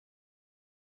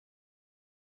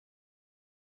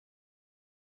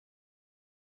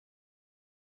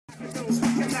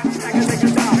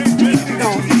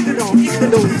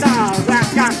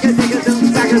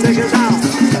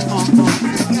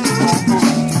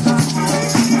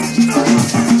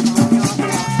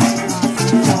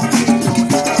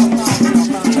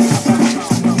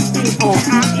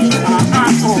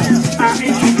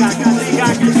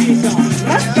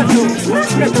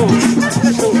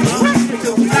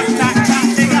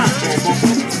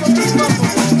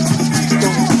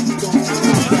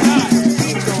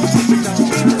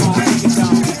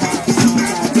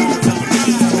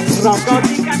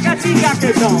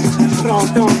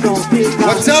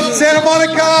What's up, Santa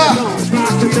Monica?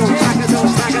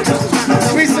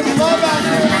 Squeeze some love out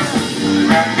there.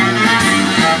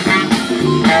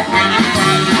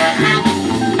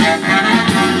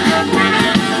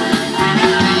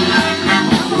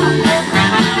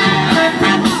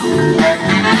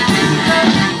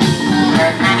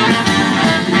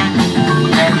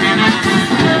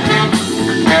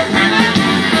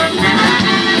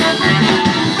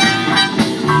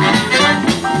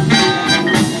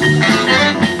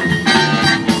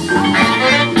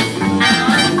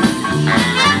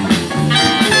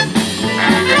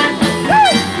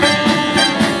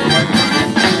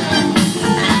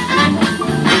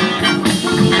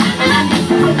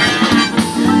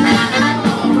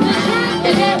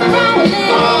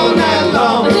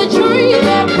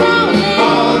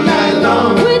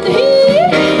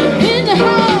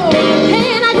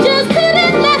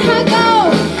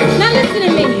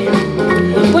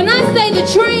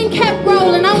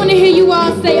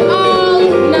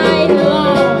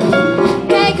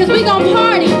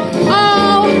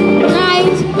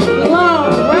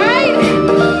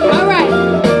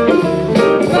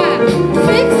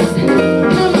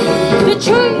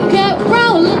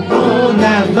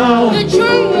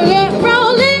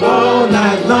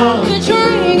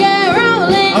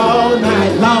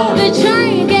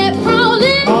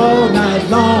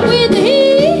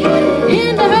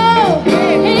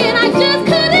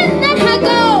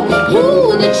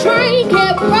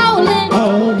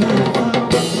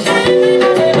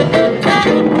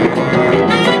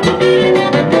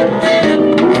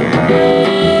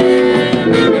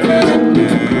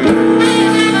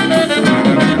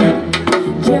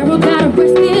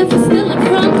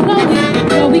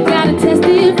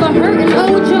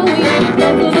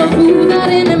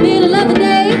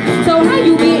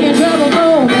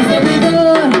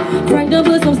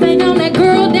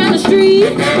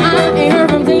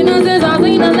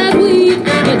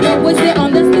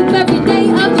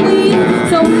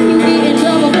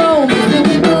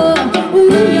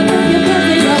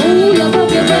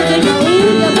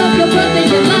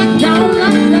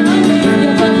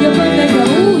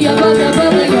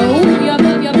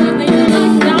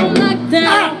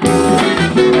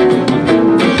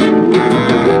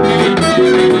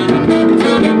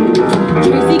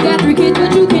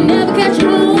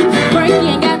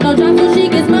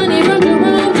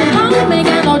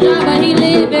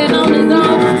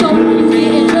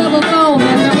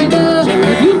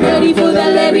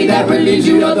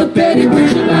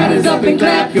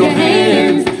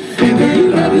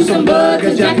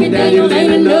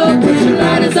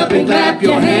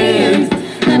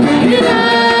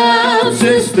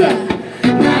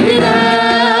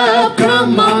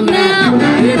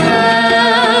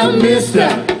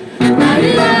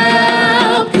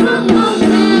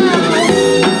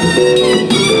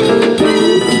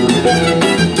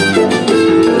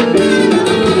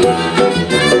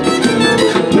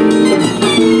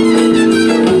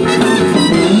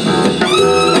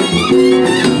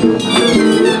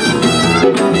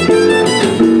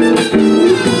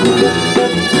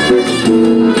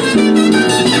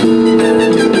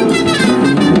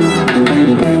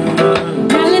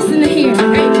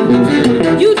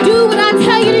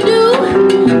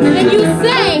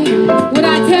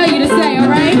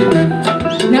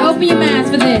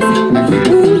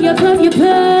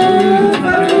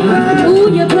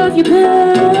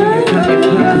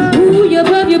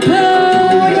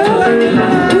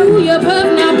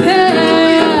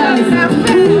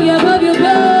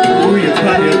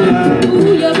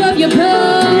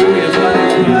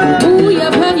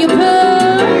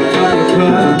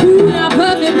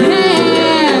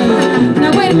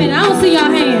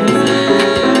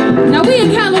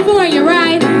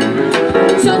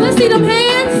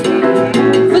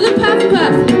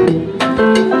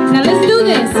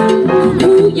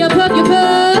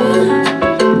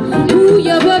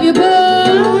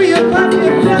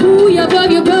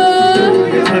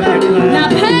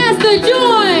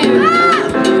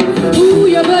 Ooh,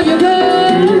 you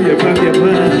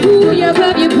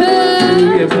pub, you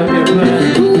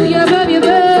pub. Ooh, you pub, you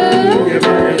pub.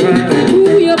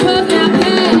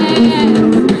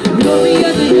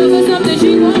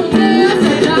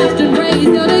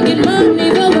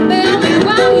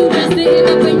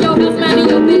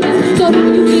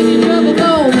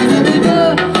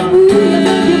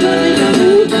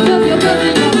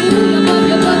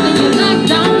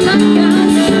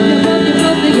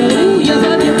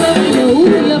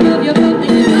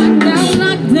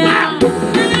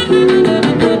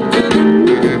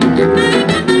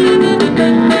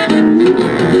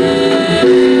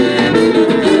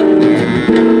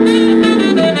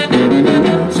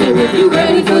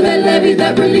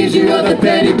 relieves you of the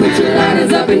petty, put your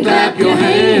lighters up and clap your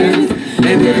hands.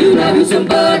 And if you love you some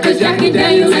bud, cause Jackie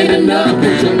Daniels ain't enough,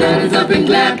 put your lighters up and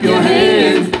clap your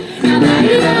hands. Light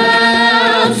it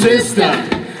up, sister.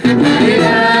 Light it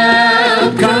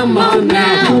up, come on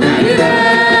now. Light it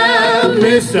up,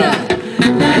 mister.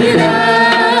 Light it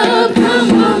up,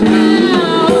 come on now.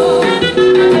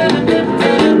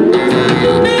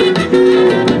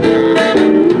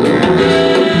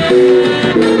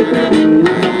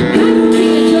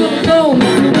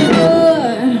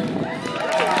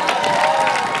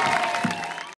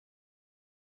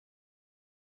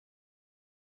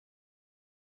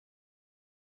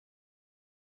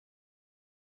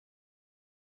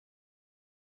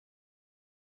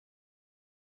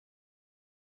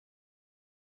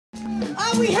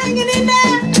 Are we hanging in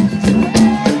there?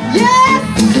 Yes?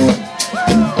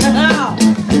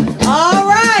 All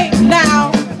right,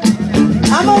 now,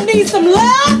 I'm gonna need some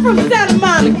love from Santa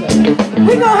Monica.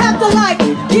 We're gonna have to, like,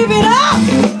 give it up.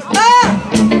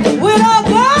 We're all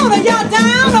gone. Are y'all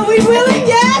down? Are we willing?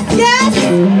 Yes, yes?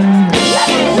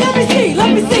 Let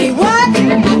me see. What?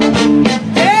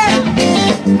 Yeah.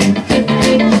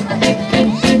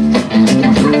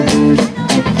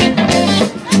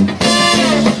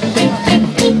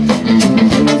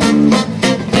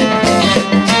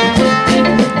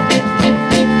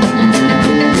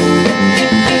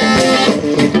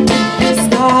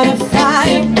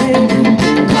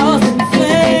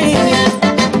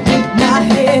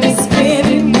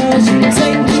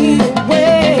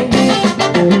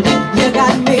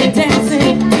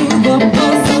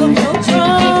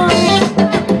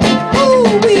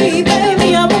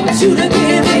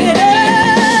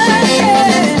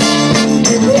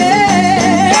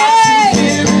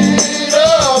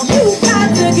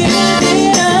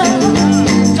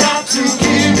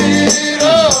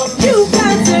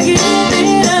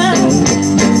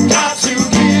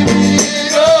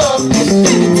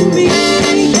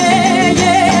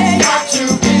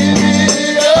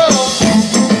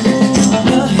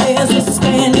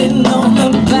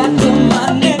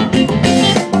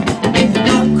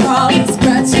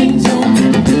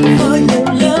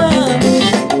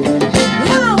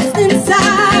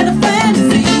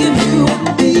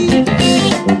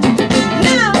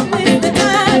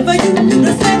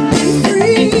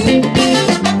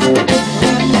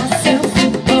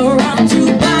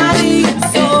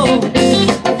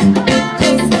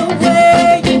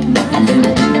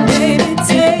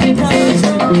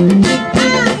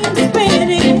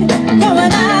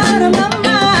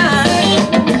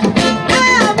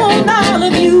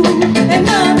 And